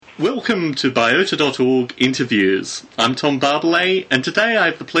Welcome to Biota.org Interviews. I'm Tom Barbalet, and today I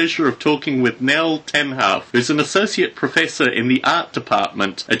have the pleasure of talking with Nell Tenhouse, who's an associate professor in the art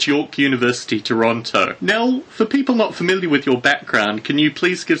department at York University, Toronto. Nell, for people not familiar with your background, can you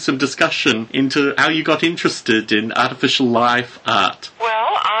please give some discussion into how you got interested in artificial life art?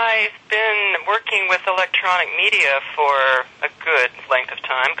 Well, I've been working with electronic media for a good length of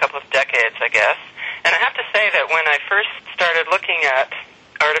time, a couple of decades, I guess. And I have to say that when I first started looking at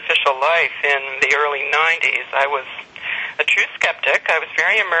artificial life in the early 90s, I was a true skeptic. I was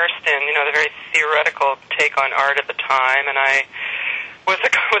very immersed in, the very theoretical take on art at the time, and I was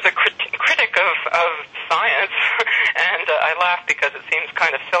a critic of science, and I laugh because it seems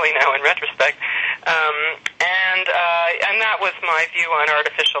kind of silly now in retrospect. And that was my view on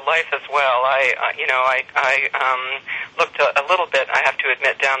artificial life as well. I looked a little bit, I have to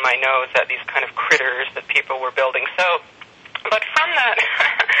admit, down my nose at these kind of critters that people were building. But from that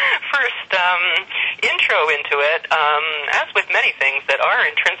first intro into it, as with many things that are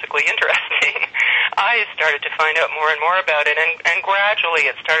intrinsically interesting, I started to find out more and more about it, and gradually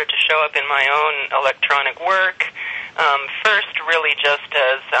it started to show up in my own electronic work. First, really just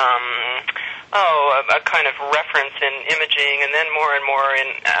as a kind of reference in imaging, and then more and more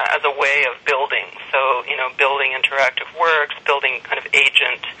as a way of building. So, building interactive works, building kind of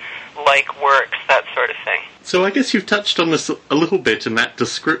agent-like works, that sort of thing. So I guess you've touched on this a little bit in that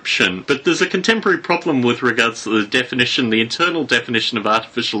description, but there's a contemporary problem with regards to the internal definition of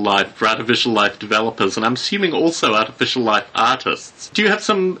artificial life for artificial life developers, and I'm assuming also artificial life artists. Do you have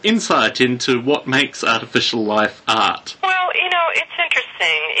some insight into what makes artificial life art? Well, it's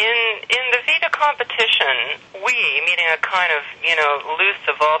interesting. In the VIDA competition, we, meaning a kind of, loose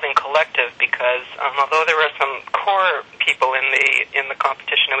evolving collective, because although there were some core people in the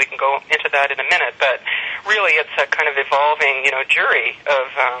competition, and we can go into that in a minute, but really it's a kind of evolving, jury of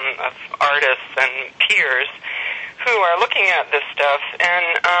artists and peers who are looking at this stuff, and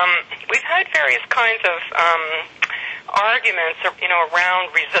we've had various kinds of arguments,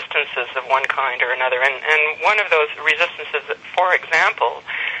 around resistances of one kind or another, and one of those resistances, for example,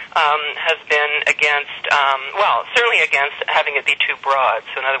 has been against, certainly against having it be too broad.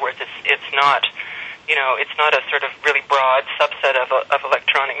 So in other words, it's not, it's not a sort of really broad subset of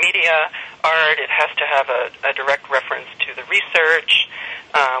electronic media art. It has to have a direct reference to the research.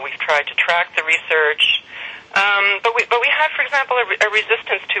 We've tried to track the research. But we have, for example, a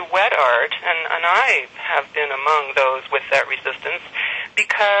resistance to wet art, and I have been among those with that resistance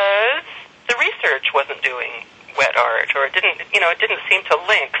because the research wasn't doing wet art, or it didn't seem to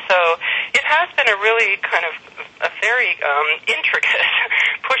link. So it has been a really kind of a very intricate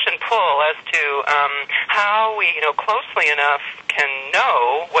push and pull as to how we, closely enough can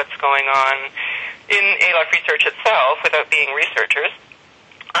know what's going on in A-Life research itself without being researchers.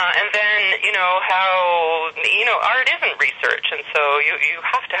 And then, how, art isn't research, and so you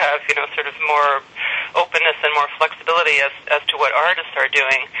have to have, sort of more openness and more flexibility as to what artists are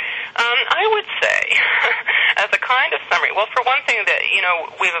doing. I would say, as a kind of summary, well, for one thing that,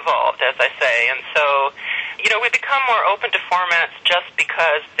 we've evolved, as I say, and so, we become more open to formats just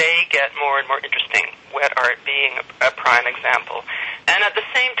because they get more and more interesting, wet art being a prime example. And at the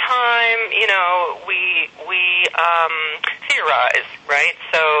same time, we theorize, right?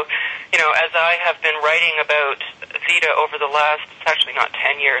 So, as I have been writing about VIDA over the last, it's actually not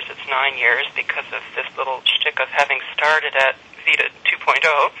 10 years, it's 9 years, because of this little shtick of having started at VIDA 2.0,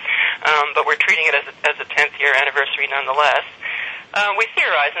 but we're treating it as a 10th year anniversary nonetheless. We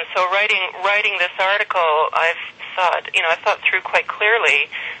theorize, and so writing this article, I thought through quite clearly,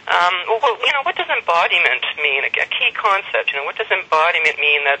 what does embodiment mean? A key concept, what does embodiment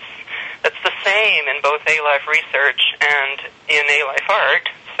mean that's the same in both A-Life research and in A-Life art?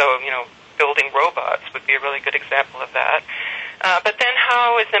 So, building robots would be a really good example of that. But then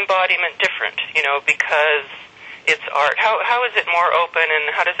how is embodiment different, because it's art? How is it more open, and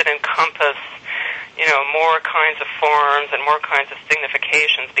how does it encompass, more kinds of forms and more kinds of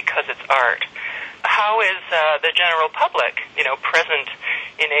significations because it's art? How is the general public, present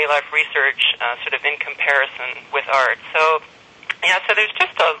in A-Life research sort of in comparison with art? So there's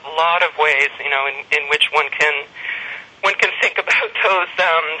just a lot of ways, in which one can think about those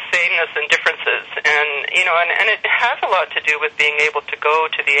sameness and differences, and it has a lot to do with being able to go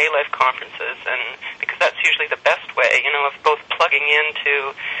to the A-Life conferences, and because that's usually the best way, of both plugging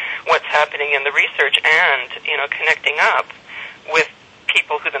into what's happening in the research and connecting up with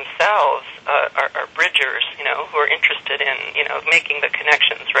people who themselves are bridgers, who are interested in making the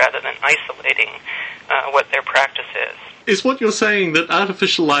connections rather than isolating what their practice is. Is what you're saying that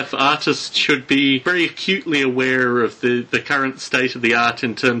artificial life artists should be very acutely aware of the current state of the art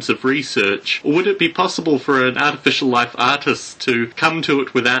in terms of research? Or would it be possible for an artificial life artist to come to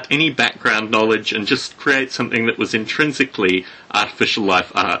it without any background knowledge and just create something that was intrinsically artificial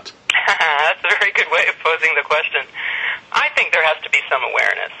life art? That's a very good way of posing the question. I think there has to be some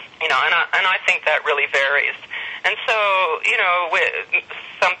awareness, and I think that really varies. And so, with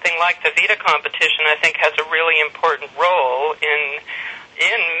something like the VIDA competition, I think has a really important role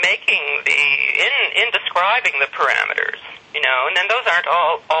in making in describing the parameters, and then those aren't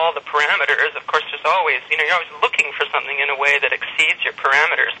all the parameters. Of course, there's always, you're always looking for something in a way that exceeds your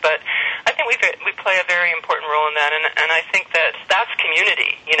parameters. But I think we play a very important role in that, and I think that's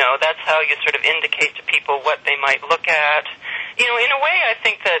community. That's how you sort of indicate to people what they might look at. In a way, I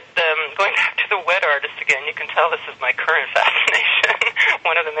think that going back to the wet artist again, you can tell this is my current fascination,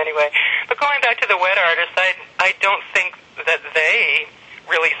 one of them anyway. But going back to the wet artist, I don't think that they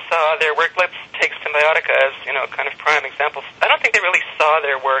really saw their work. Let's take Symbiotica as kind of prime example. I don't think they really saw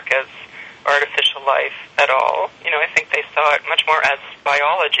their work as artificial life at all. I think they saw it much more as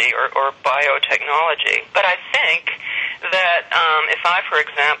biology or biotechnology. But I think that if I, for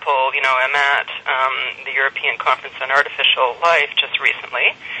example, am at the European Conference on Artificial Life just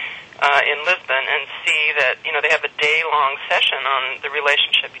recently in Lisbon and see that, they have a day-long session on the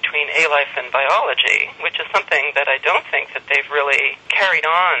relationship between A-life and biology, which is something that I don't think that they've really carried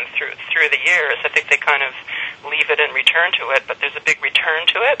on through the years. I think they kind of leave it and return to it, but there's a big return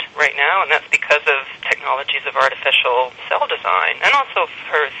to it right now, and that's because of technologies of artificial cell design, and also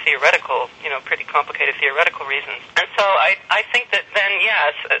for theoretical, pretty complicated theoretical reasons. And so I think that then,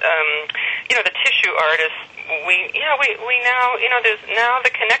 yes, the tissue artists, we now, there's now the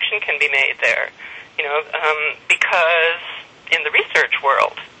connection can be made there, because in the research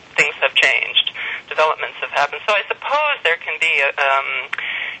world, things have changed, developments have happened. So I suppose there can be a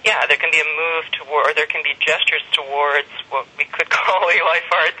move toward, there can be gestures towards what we could call A-life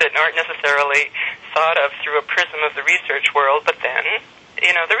art that aren't necessarily thought of through a prism of the research world, but then,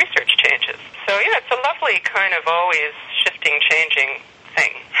 the research changes. So it's a lovely kind of always shifting, changing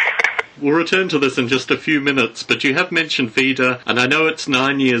thing. We'll return to this in just a few minutes, but you have mentioned VIDA, and I know it's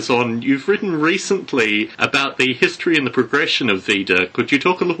 9 years on. You've written recently about the history and the progression of VIDA. Could you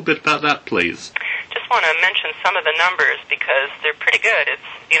talk a little bit about that, please? Just want to mention some of the numbers because they're pretty good. It's,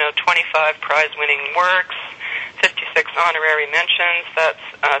 25 prize-winning works, 56 honorary mentions. That's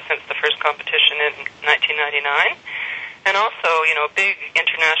since the first competition in 1999. And also, big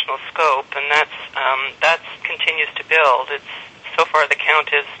international scope, and that's continues to build. So far the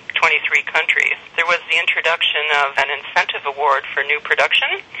count is 23 countries. There was the introduction of an incentive award for new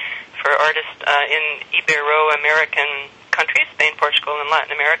production for artists in Ibero-American countries, Spain, Portugal, and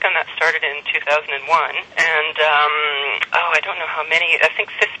Latin America, and that started in 2001. And, I don't know how many, I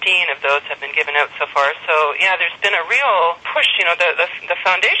think 15 of those have been given out so far. So, there's been a real push, the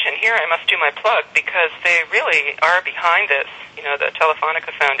foundation here, I must do my plug, because they really are behind this, the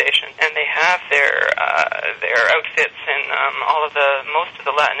Telefonica Foundation, and they have their outfits in most of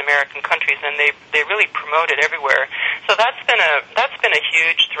the Latin American countries, and they really promote it everywhere. So that's been a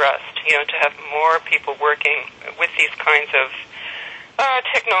huge thrust, to have more people working with these kinds of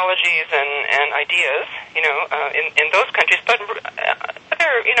technologies and ideas, in those countries. But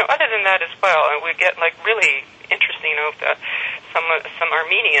other than that as well, we get really interesting, some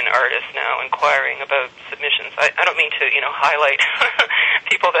Armenian artists now inquiring about submissions. I don't mean to, highlight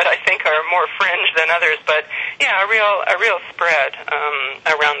people that I think are more fringe than others, but a real spread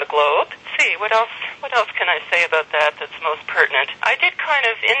around the globe. Let's see, what else can I say about that that's most pertinent? I did kind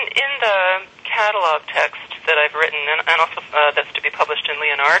of in the catalog text that I've written, and also that's to be published in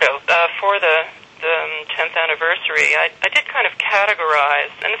Leonardo for the 10th anniversary, I did kind of categorize,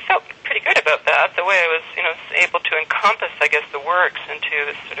 and it felt pretty good about that, the way I was, able to encompass, I guess, the works into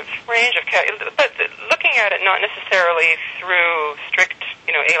this sort of range of, but looking at it not necessarily through strict,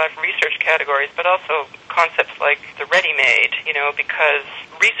 A-life research categories, but also concepts like the ready-made, because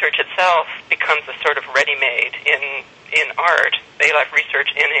research itself becomes a sort of ready-made in art, A-life research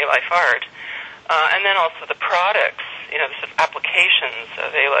in A-life art. And then also the products, the sort of applications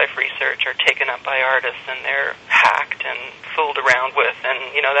of A-life research are taken up by artists, and they're hacked and fooled around with, and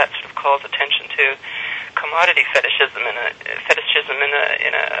that sort of calls attention to commodity fetishism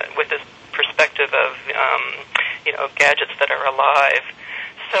with this perspective of gadgets that are alive.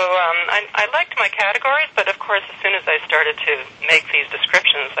 So I liked my categories, but of course, as soon as I started to make these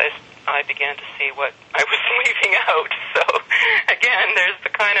descriptions, I began to see what I was leaving out. So again, there's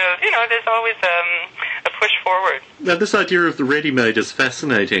the kind of, there's always a push forward. Now, this idea of the ready-made is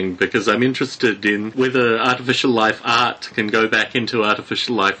fascinating because I'm interested in whether artificial life art can go back into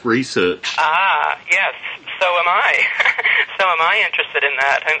artificial life research. Ah, yes. So am I. So am I interested in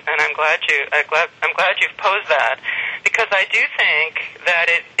that, and I'm glad you've posed that, because I do think that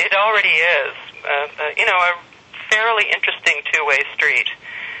it already is, a fairly interesting two-way street,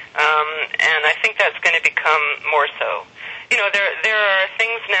 and I think that's going to become more so. There are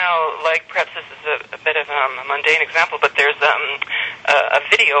things now, like perhaps this is a bit of a mundane example, but there's a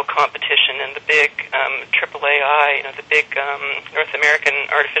video competition in the big AAAI, the big North American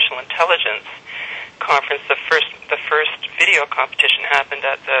Artificial Intelligence Conference. The first video competition happened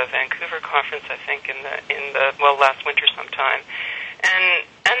at the Vancouver conference, I think, in the last winter sometime,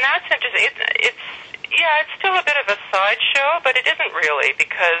 and that's interesting. It's still a bit of a sideshow, but it isn't really,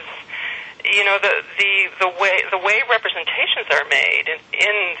 because the way representations are made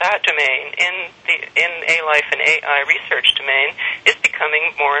in that domain, in A-Life and AI research domain, is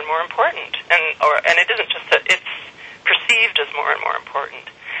becoming more and more important, and it isn't just that it's perceived as more and more important.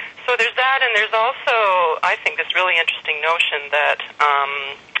 So there's that, and there's also, I think, this really interesting notion that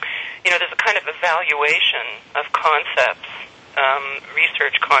there's a kind of evaluation of concepts,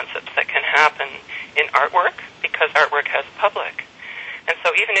 research concepts that can happen in artwork, because artwork has a public. And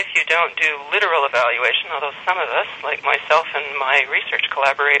so even if you don't do literal evaluation, although some of us, like myself and my research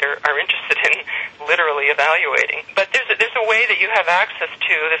collaborator, are interested in literally evaluating, but there's a way that you have access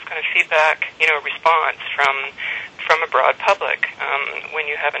to this kind of feedback, response from a broad public when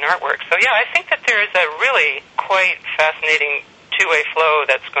you have an artwork. So yeah, I think that there is a really quite fascinating two-way flow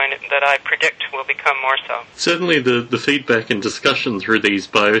that I predict will become more so. Certainly the feedback and discussion through these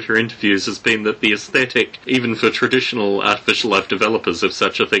biota interviews has been that the aesthetic, even for traditional artificial life developers, if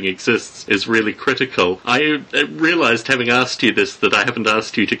such a thing exists, is really critical. I realised, having asked you this, that I haven't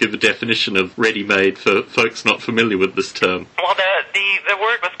asked you to give a definition of ready-made for folks not familiar with this term. Well, the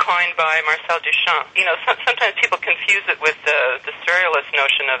word was coined by Marcel Duchamp. Sometimes people confuse it with the surrealist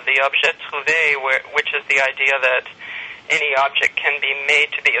notion of the objet trouvé, which is the idea that any object can be made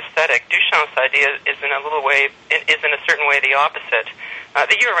to be aesthetic. Duchamp's idea is in a certain way the opposite.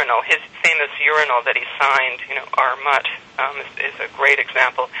 The urinal, his famous urinal that he signed, Armut, is a great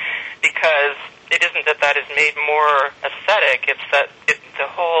example, because it isn't that is made more aesthetic, it's that the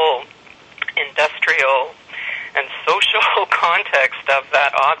whole industrial and social context of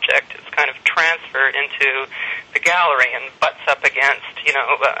that object is kind of transferred into the gallery and butts up against,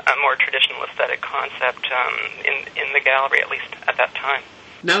 a more traditional aesthetic concept in the gallery, at least at that time.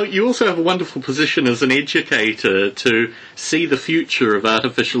 Now, you also have a wonderful position as an educator to see the future of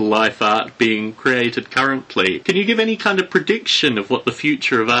artificial life art being created currently. Can you give any kind of prediction of what the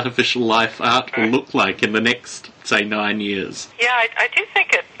future of artificial life art will look like in the next, say, 9 years? Yeah, I do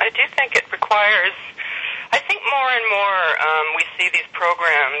think it requires. I think more and more we see these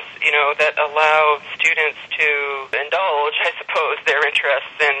programs, that allow students to indulge, I suppose, their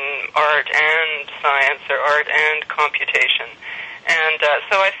interests in art and science or art and computation. And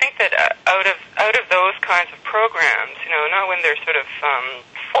so I think that out of those kinds of programs, not when they're sort of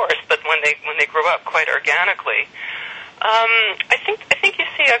forced, but when they grow up quite organically, I think you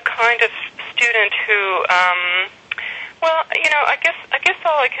see a kind of student who, I guess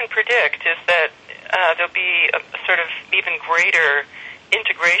all I can predict is that there'll be a sort of even greater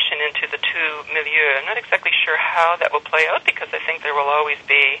integration into the two milieux. I'm not exactly sure how that will play out, because I think there will always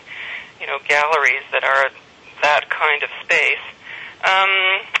be, galleries that are that kind of space.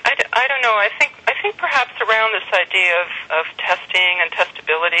 I don't know. I think perhaps around this idea of testing and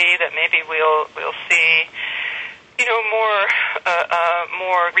testability, that maybe we'll see,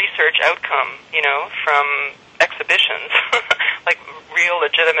 more research outcome, from exhibitions, like real,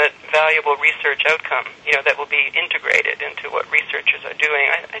 legitimate, valuable research outcome, that will be integrated into what researchers are doing.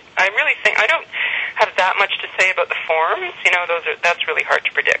 I really think, I don't have that much to say about the forms, that's really hard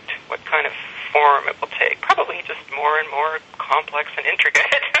to predict, what kind of form it will take. Probably just more and more complex and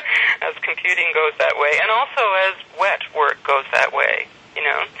intricate as computing goes that way, and also as wet work goes that way,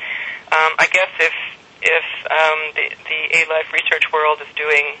 I guess if the A-Life research world is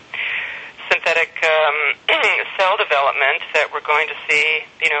doing synthetic cell development, that we're going to see,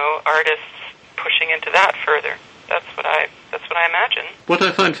 artists pushing into that further. That's what I imagine. What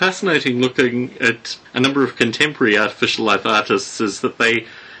I find fascinating looking at a number of contemporary artificial life artists is that they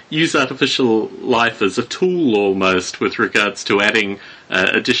use artificial life as a tool almost with regards to adding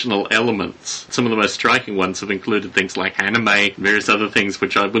additional elements. Some of the most striking ones have included things like anime and various other things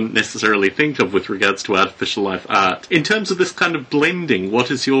which I wouldn't necessarily think of with regards to artificial life art. In terms of this kind of blending, what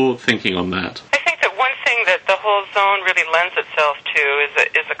is your thinking on that? I think that one thing that the whole zone really lends itself to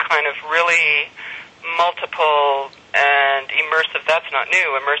is a kind of really multiple and immersive, that's not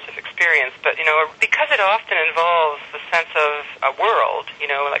new, immersive experience, but, because it often involves the sense of a world,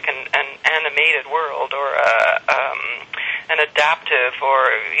 like an animated world or an adaptive or,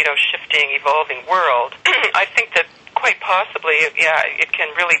 shifting, evolving world, I think that quite possibly, it can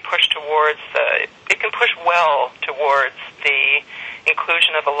really push towards, it can push well towards the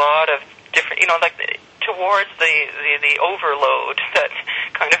inclusion of a lot of different, towards the overload that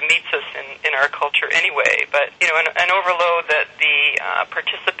kind of meets us in our culture anyway. But, an overload that the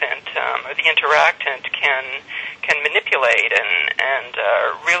participant or the interactant can manipulate and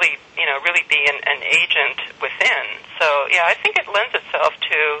really be an agent within. So, I think it lends itself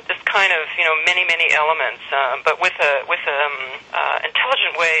to this kind of, many elements, but with a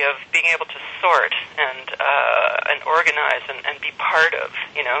intelligent way of being able to sort and organize and be part of,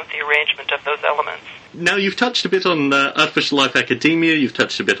 the arrangement of those elements. Now, you've touched a bit on artificial life academia, you've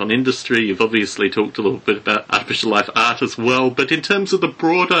touched a bit on industry, you've obviously talked a little bit about artificial life art as well, but in terms of the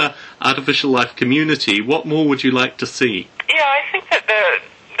broader artificial life community, what more would you like to see? Yeah, I think that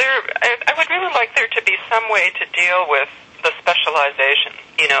I would really like there to be some way to deal with the specialization,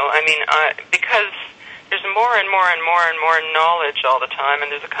 because there's more and more and more and more knowledge all the time,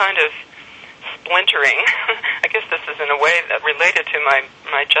 and there's a kind of splintering. I guess this is in a way that related to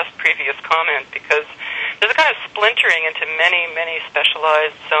my just previous comment, because there's a kind of splintering into many, many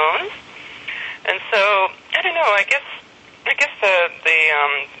specialized zones. And so, I don't know, I guess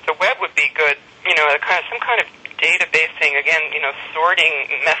the web would be good, some kind of databasing, again, sorting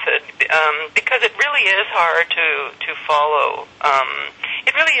method, because it really is hard to follow.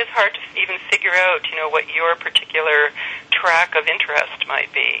 It really is hard to even figure out, what your particular track of interest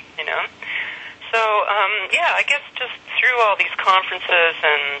might be, So, I guess just through all these conferences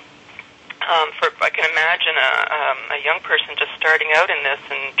and I can imagine a young person just starting out in this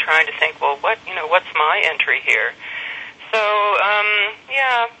and trying to think, well, what's my entry here? So,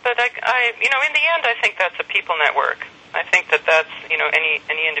 but I in the end, I think that's a people network. I think that's,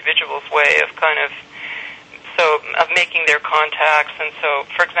 any individual's way of kind of, of making their contacts. And so,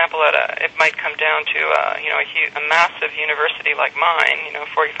 for example, it might come down to, a massive university like mine,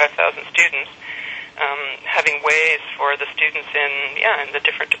 45,000 students, having ways for the students in the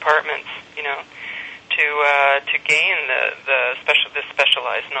different departments, to gain the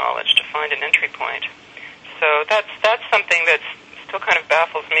specialized knowledge, to find an entry point. So that's something that still kind of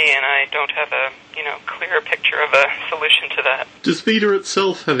baffles me, and I don't have a clearer picture of a solution to that. Does VIDA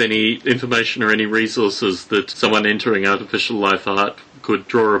itself have any information or any resources that someone entering artificial life art could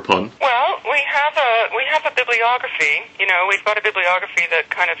draw upon? Well, we have a bibliography. We've got a bibliography that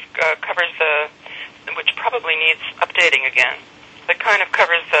kind of covers which probably needs updating again. That kind of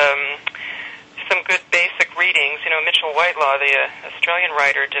covers some good basic readings. Mitchell Whitelaw, the Australian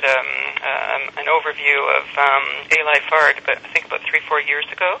writer, did an overview of A-Life art, but I think about 3-4 years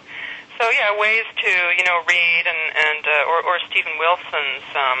ago. So ways to read and or Stephen Wilson's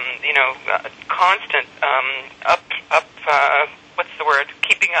constant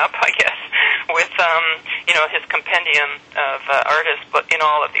keeping up, I guess, with his compendium of artists, but in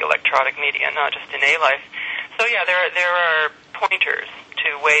all of the electronic media, not just in A-Life. So there are pointers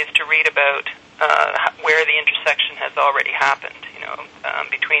to ways to read about where the intersection has already happened,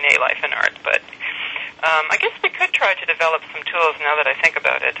 between A-Life and art. But I guess we could try to develop some tools, now that I think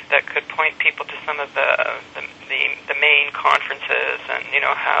about it, that could point people to some of the main conferences and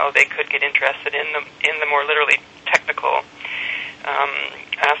how they could get interested in the more literally technical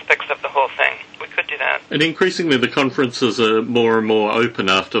aspects of the whole thing. We could do that. And increasingly the conferences are more and more open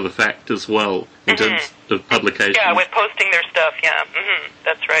after the fact as well, in terms of publication. Yeah, with posting their stuff,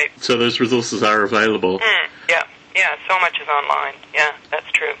 that's right. So those resources are available. Yeah, so much is online. Yeah,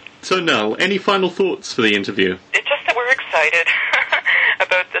 that's true. So Nell, any final thoughts for the interview? It's just that we're excited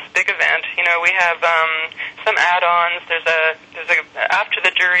about this big event. We have some add-ons. There's a after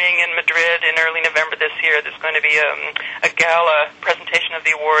the jurying in Madrid in early November this year, there's going to be a gala presentation of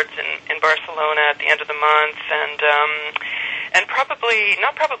the awards in Barcelona at the end of the month, and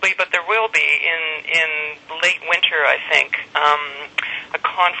but there will be in late winter, I think, a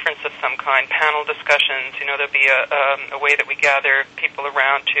conference of some kind, panel discussions. There'll be a way that we gather people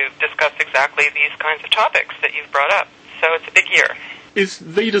around to discuss exactly these kinds of topics that you've brought up. So it's a big year. Is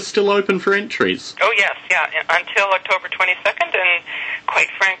VIDA still open for entries? Oh, yes, until October 22nd, and quite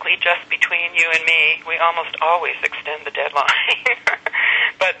frankly, just between you and me, we almost always extend the deadline.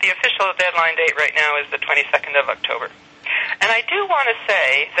 But the official deadline date right now is the 22nd of October. And I do want to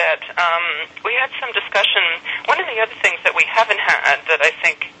say that we had some discussion. One of the other things that we haven't had that I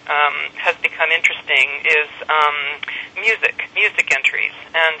think has become interesting is music entries.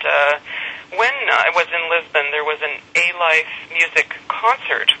 And when I was in Lisbon, there was an A-Life music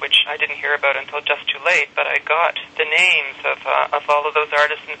concert, which I didn't hear about until just too late, but I got the names of all of those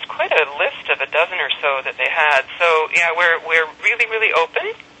artists, and it's quite a list of a dozen or so that they had. So, yeah, we're really, really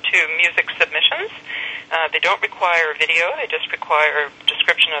open to music submissions. They don't require video, they just require a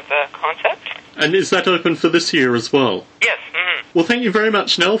description of the concept. And is that open for this year as well? Yes. Mm-hmm. Well, thank you very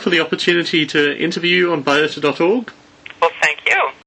much, Nell, for the opportunity to interview you on biota.org.